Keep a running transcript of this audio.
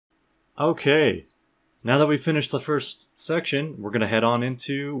Okay, now that we've finished the first section, we're going to head on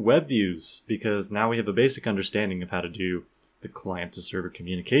into Webviews, because now we have a basic understanding of how to do the client-to-server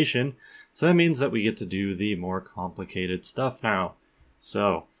communication. So that means that we get to do the more complicated stuff now.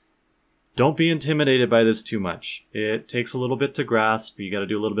 So don't be intimidated by this too much. It takes a little bit to grasp, you got to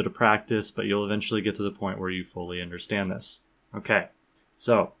do a little bit of practice, but you'll eventually get to the point where you fully understand this. Okay,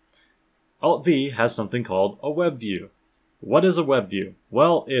 so Alt-V has something called a web view. What is a web view?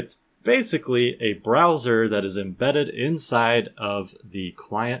 Well, it's basically a browser that is embedded inside of the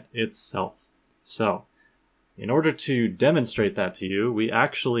client itself. So, in order to demonstrate that to you, we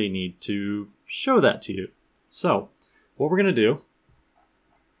actually need to show that to you. So, what we're going to do,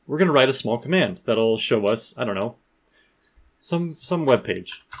 we're going to write a small command that'll show us, I don't know, some web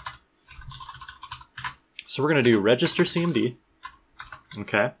page. So we're going to do register CMD.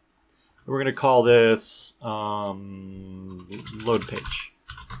 Okay. We're going to call this load page.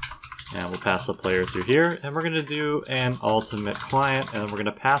 And we'll pass the player through here, and we're going to do an ultimate client, and then we're going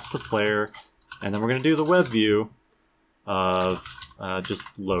to pass the player, and then we're going to do the web view of just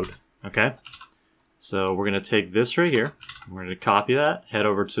load, okay? So we're going to take this right here, we're going to copy that, head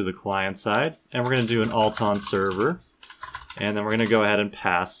over to the client side, and we're going to do an alt on server, and then we're going to go ahead and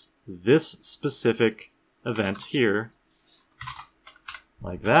pass this specific event here,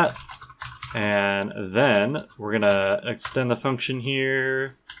 like that, and then we're going to extend the function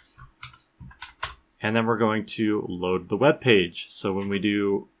here, and then we're going to load the web page. So when we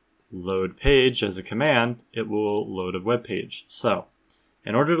do load page as a command, it will load a web page. So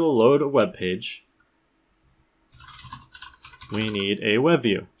in order to load a web page, we need a web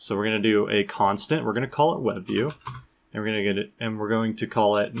view. So we're going to do a constant. We're going to call it web view, and we're going to get it, and we're going to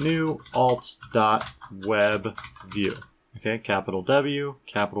call it new alt.webview. Okay, capital W,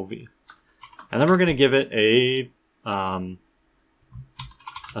 capital V, and then we're going to give it a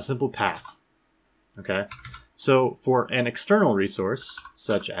simple path. Okay, so for an external resource,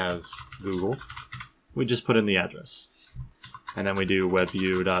 such as Google, we just put in the address. And then we do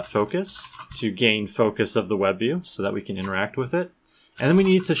webview.focus to gain focus of the web view so that we can interact with it. And then we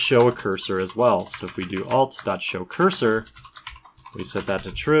need to show a cursor as well. So if we do alt.showCursor, we set that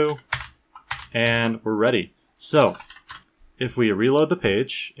to true, and we're ready. So if we reload the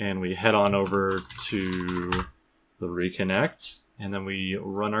page and we head on over to the reconnect, and then we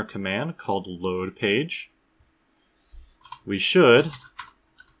run our command called load page, we should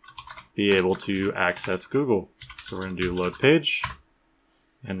be able to access Google. So we're going to do load page,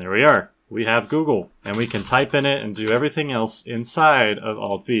 and there we are. We have Google, and we can type in it and do everything else inside of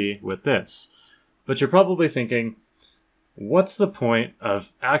Alt-V with this. But you're probably thinking, what's the point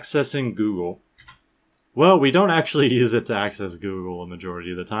of accessing Google? Well, we don't actually use it to access Google a majority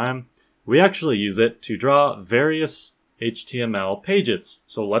of the time. We actually use it to draw various HTML pages.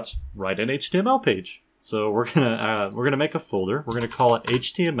 So let's write an HTML page. So we're gonna make a folder. We're gonna call it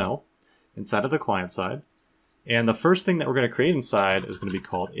HTML inside of the client side, and the first thing that we're gonna create inside is gonna be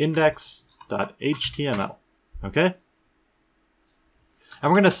called index.html. Okay,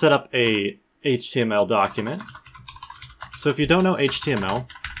 and we're gonna set up a HTML document. So if you don't know HTML,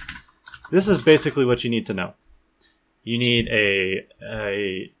 this is basically what you need to know. You need a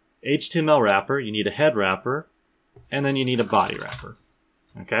HTML wrapper. You need a head wrapper. And then you need a body wrapper,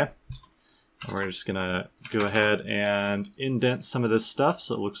 okay? And we're just gonna go ahead and indent some of this stuff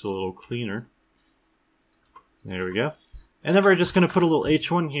so it looks a little cleaner. There we go. And then we're just gonna put a little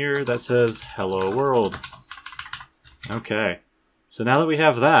H1 here that says hello world. Okay, so now that we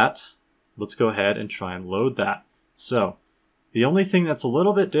have that, let's go ahead and try and load that. So the only thing that's a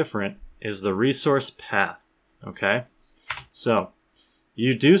little bit different is the resource path, okay? So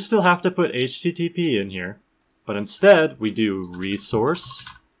you do still have to put HTTP in here, but instead, we do resource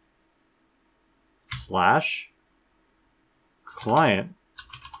 / client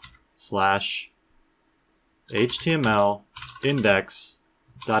 / HTML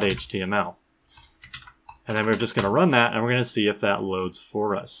index.html. And then we're just going to run that, and we're going to see if that loads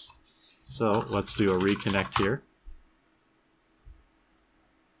for us. So let's do a reconnect here.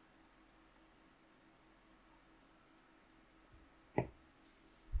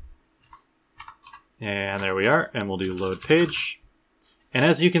 And there we are, and we'll do load page. And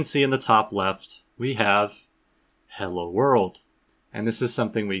as you can see in the top left, we have hello world. And this is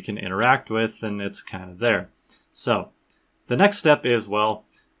something we can interact with, and it's kind of there. So the next step is, well,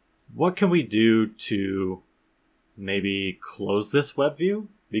 what can we do to maybe close this web view?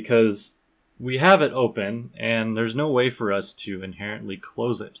 Because we have it open, and there's no way for us to inherently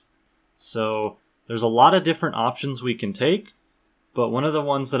close it. So there's a lot of different options we can take. But one of the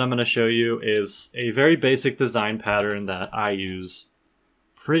ones that I'm going to show you is a very basic design pattern that I use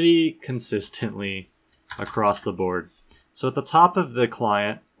pretty consistently across the board. So at the top of the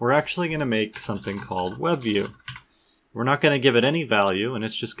client, we're actually going to make something called Webview. We're not going to give it any value, and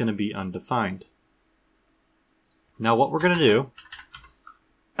it's just going to be undefined. Now what we're going to do,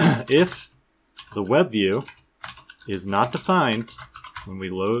 if the Webview is not defined, when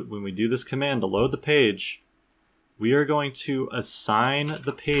we do this command to load the page, we are going to assign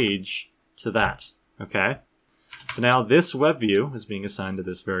the page to that. Okay? So now this Webview is being assigned to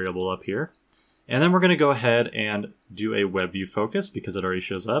this variable up here. And then we're going to go ahead and do a Webview focus because it already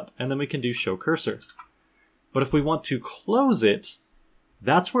shows up, and then we can do show cursor. But if we want to close it,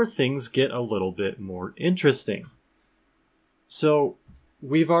 that's where things get a little bit more interesting. So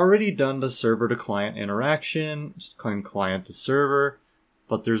we've already done the server to client interaction, client to server,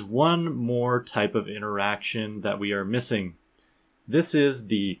 but there's one more type of interaction that we are missing. This is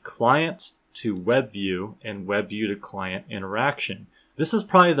the client to Webview and Webview to client interaction. This is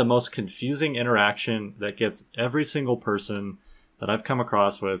probably the most confusing interaction that gets every single person that I've come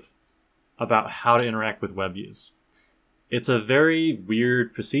across with about how to interact with Webviews. It's a very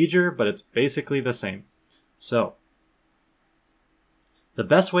weird procedure, but it's basically the same. So, the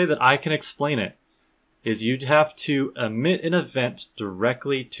best way that I can explain it is you'd have to emit an event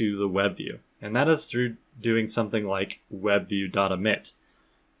directly to the Webview. And that is through doing something like webview.emit.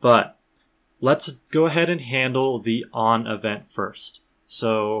 But let's go ahead and handle the on event first.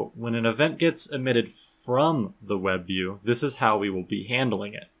 So when an event gets emitted from the Webview, this is how we will be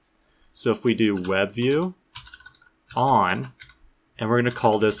handling it. So if we do Webview on, and we're going to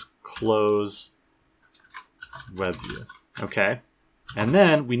call this close Webview, okay? And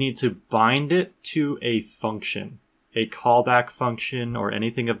then we need to bind it to a function, a callback function or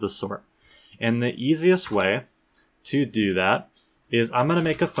anything of the sort. And the easiest way to do that is I'm going to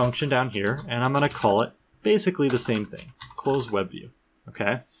make a function down here, and I'm going to call it basically the same thing, close Webview.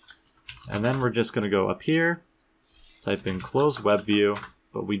 Okay, and then we're just going to go up here, type in close Webview,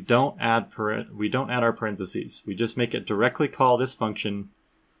 but we don't add our parentheses. We just make it directly call this function.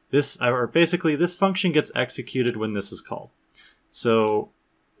 This function gets executed when this is called. So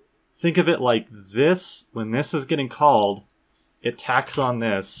think of it like this. When this is getting called, it tacks on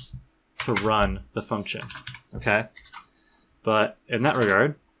this to run the function. Okay, but in that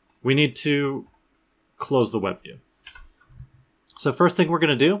regard, we need to close the Webview. So first thing we're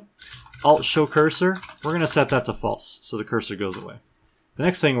going to do, Alt show cursor, we're going to set that to false, so the cursor goes away. The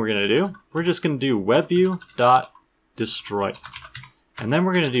next thing we're going to do, we're just going to do Webview.destroy. And then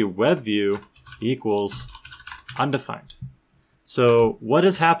we're going to do Webview equals undefined. So what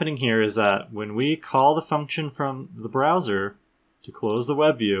is happening here is that when we call the function from the browser to close the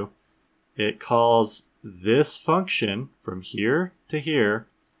Webview, it calls this function from here to here.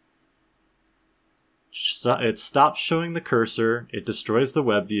 It stops showing the cursor, it destroys the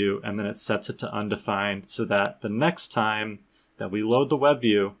Webview, and then it sets it to undefined so that the next time that we load the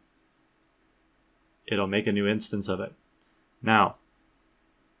Webview, it'll make a new instance of it. Now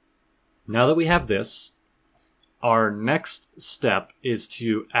that we have this, our next step is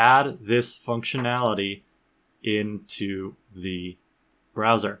to add this functionality into the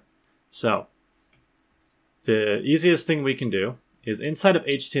browser. So the easiest thing we can do is inside of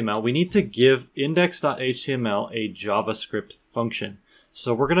HTML, we need to give index.html a JavaScript function.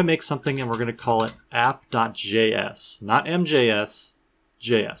 So we're going to make something and we're going to call it app.js, not mjs,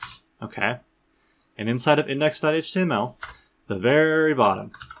 js, okay? And inside of index.html, the very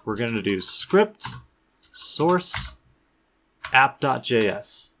bottom, we're going to do script source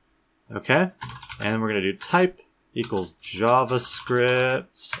app.js, okay? And we're going to do type equals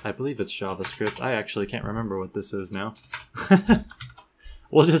JavaScript. I believe it's JavaScript. I actually can't remember what this is now.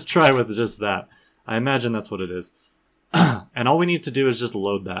 We'll just try with just that. I imagine that's what it is. And all we need to do is just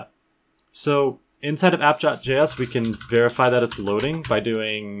load that. So inside of app.js, we can verify that it's loading by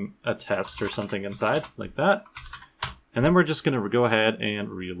doing a test or something inside, like that. And then we're just going to go ahead and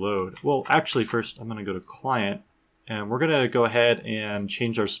reload. Well, actually, first I'm going to go to client, and we're going to go ahead and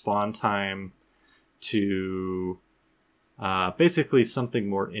change our spawn time to basically something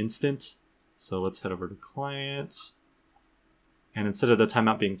more instant. So let's head over to client. And instead of the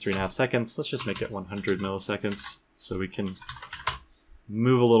timeout being 3.5 seconds, let's just make it 100 milliseconds so we can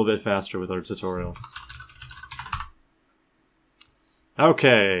move a little bit faster with our tutorial.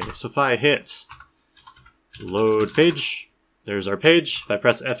 Okay, so if I hit load page, there's our page. If I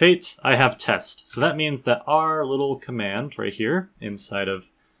press F8, I have test. So that means that our little command right here inside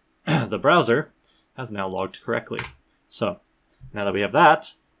of the browser has now logged correctly. So now that we have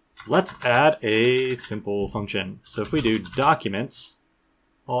that, let's add a simple function. So if we do document,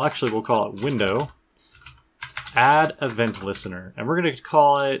 well, actually we'll call it window add event listener, and we're going to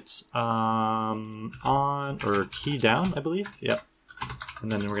call it on or key down, I believe. Yep.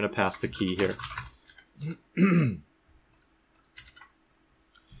 And then we're going to pass the key here.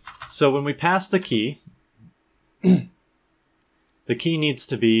 So when we pass the key, the key needs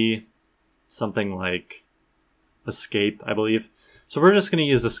to be something like escape, I believe. So we're just going to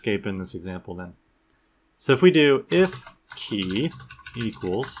use escape in this example then. So if we do if key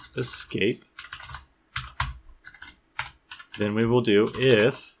equals escape, then we will do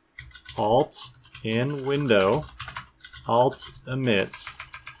if alt in window alt emit,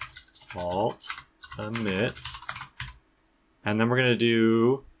 and then we're going to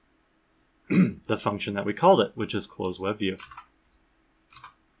do the function that we called it, which is close Webview.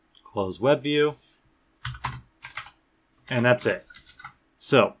 Close Webview, and that's it.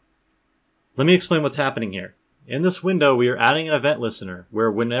 So let me explain what's happening here. In this window, we are adding an event listener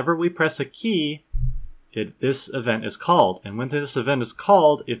where whenever we press a key, this event is called. And when this event is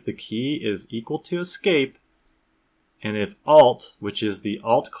called, if the key is equal to escape, and if alt, which is the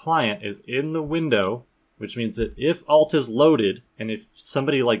alt client, is in the window, which means that if alt is loaded, and if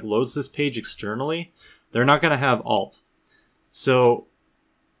somebody like loads this page externally, they're not going to have alt. So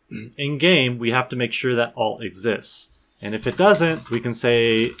in game, we have to make sure that alt exists. And if it doesn't, we can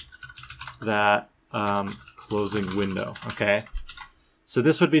say that closing window, okay? So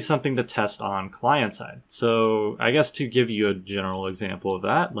this would be something to test on client side. So I guess to give you a general example of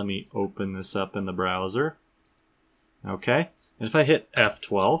that, let me open this up in the browser. Okay, and if I hit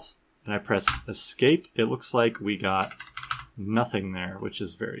F12 and I press escape, it looks like we got nothing there, which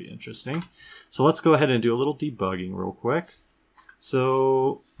is very interesting. So let's go ahead and do a little debugging real quick.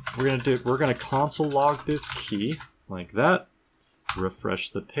 So we're gonna console log this key like that,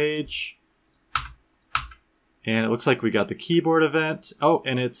 refresh the page, and it looks like we got the keyboard event. Oh,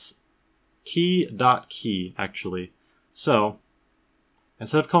 and it's key.key actually. So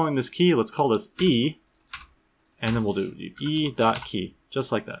instead of calling this key, let's call this E, and then we'll do E.key,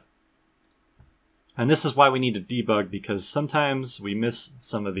 just like that. And this is why we need to debug, because sometimes we miss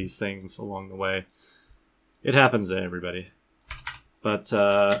some of these things along the way. It happens to everybody. But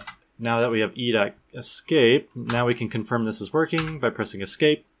now that we have E.escape, now we can confirm this is working by pressing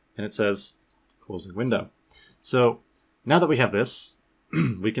escape, and it says closing window. So now that we have this,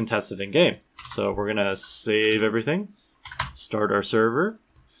 we can test it in game. So we're gonna save everything, start our server,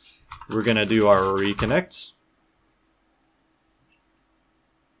 we're gonna do our reconnect.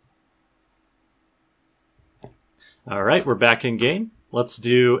 All right, we're back in game. Let's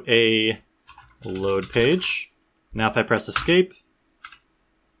do a load page. Now if I press escape,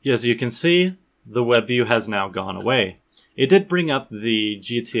 as you can see, the web view has now gone away. It did bring up the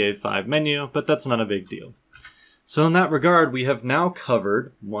GTA 5 menu, but that's not a big deal. So in that regard, we have now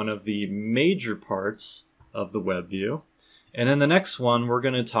covered one of the major parts of the web view. And in the next one, we're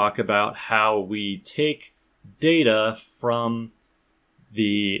going to talk about how we take data from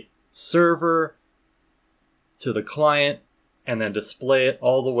the server to the client and then display it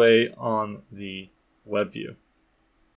all the way on the web view.